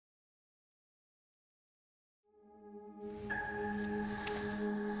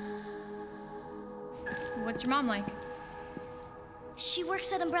What's your mom like? She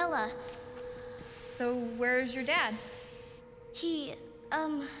works at Umbrella. So where's your dad? He's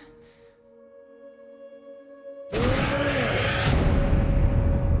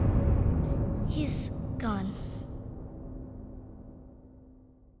gone.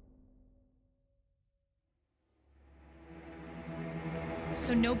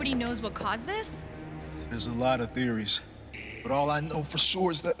 So nobody knows what caused this? There's a lot of theories, but all I know for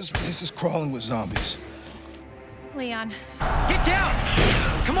sure is that this place is crawling with zombies. Leon. Get down!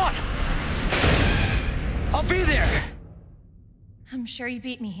 Come on! I'll be there! I'm sure you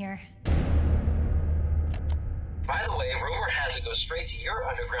beat me here. By the way, rumor has it goes straight to your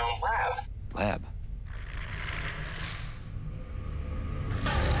underground lab. Lab?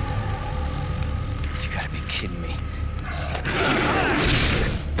 You gotta be kidding me.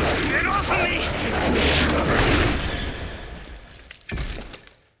 Get off of me!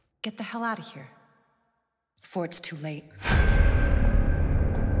 Get the hell out of here before it's too late.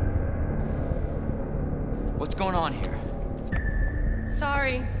 What's going on here?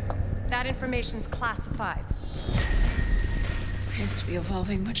 Sorry, that information's classified. Seems to be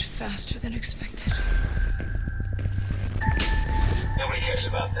evolving much faster than expected. Nobody cares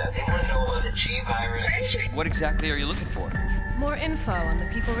about that. They want to know about the G virus. What exactly are you looking for? More info on the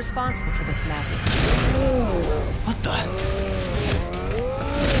people responsible for this mess. What the?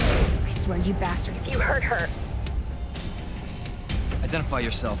 I swear, you bastard, if you hurt her. Identify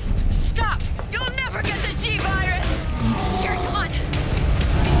yourself. Stop! You'll never get the G virus! Sherry, come on!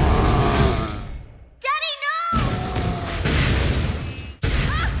 Daddy, no!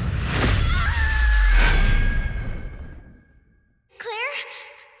 Claire,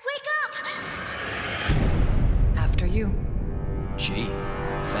 wake up! After you. Gee,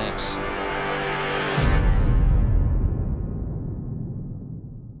 thanks.